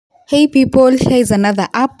Hey people, here is another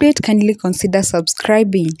update. Kindly consider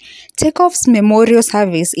subscribing. Takeoff's memorial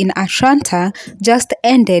service in Atlanta just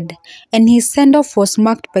ended, and his send-off was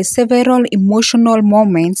marked by several emotional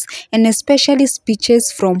moments and especially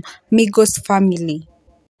speeches from Migos family.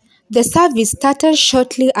 The service started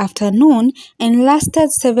shortly after noon and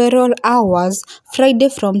lasted several hours Friday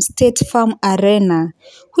from State Farm Arena,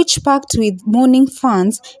 which packed with mourning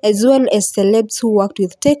fans as well as celebs who worked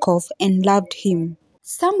with Takeoff and loved him.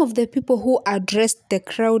 Some of the people who addressed the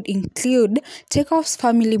crowd include Takeoff's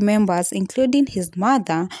family members, including his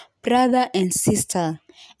mother, brother, and sister.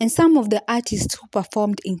 And some of the artists who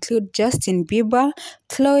performed include Justin Bieber,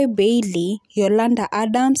 Chloe Bailey, Yolanda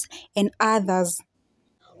Adams, and others.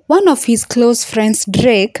 One of his close friends,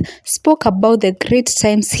 Drake, spoke about the great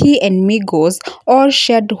times he and Migos all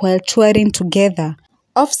shared while touring together.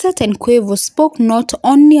 Offset and Quavo spoke not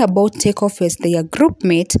only about Takeoff as their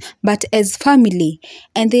groupmate, but as family,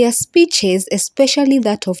 and their speeches, especially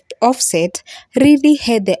that of Offset, really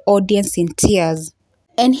had the audience in tears.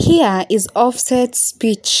 And here is Offset's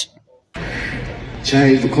speech.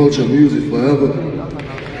 Change the culture of music forever.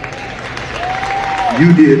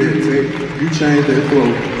 You did that, Tate. You changed that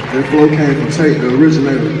flow. That flow came from Tate, the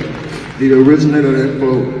originator. The originator of that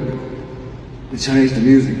flow. It changed the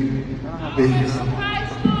music.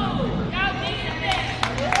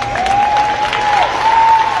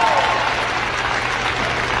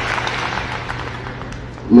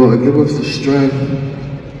 Lord, give us the strength.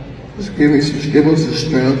 Just give us the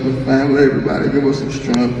strength, the family, everybody. Give us some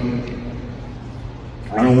strength.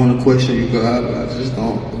 I don't want to question you, God, but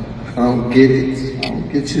I don't get it. I don't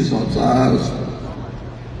get you sometimes.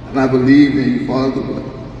 And I believe in you, Father,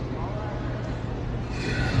 but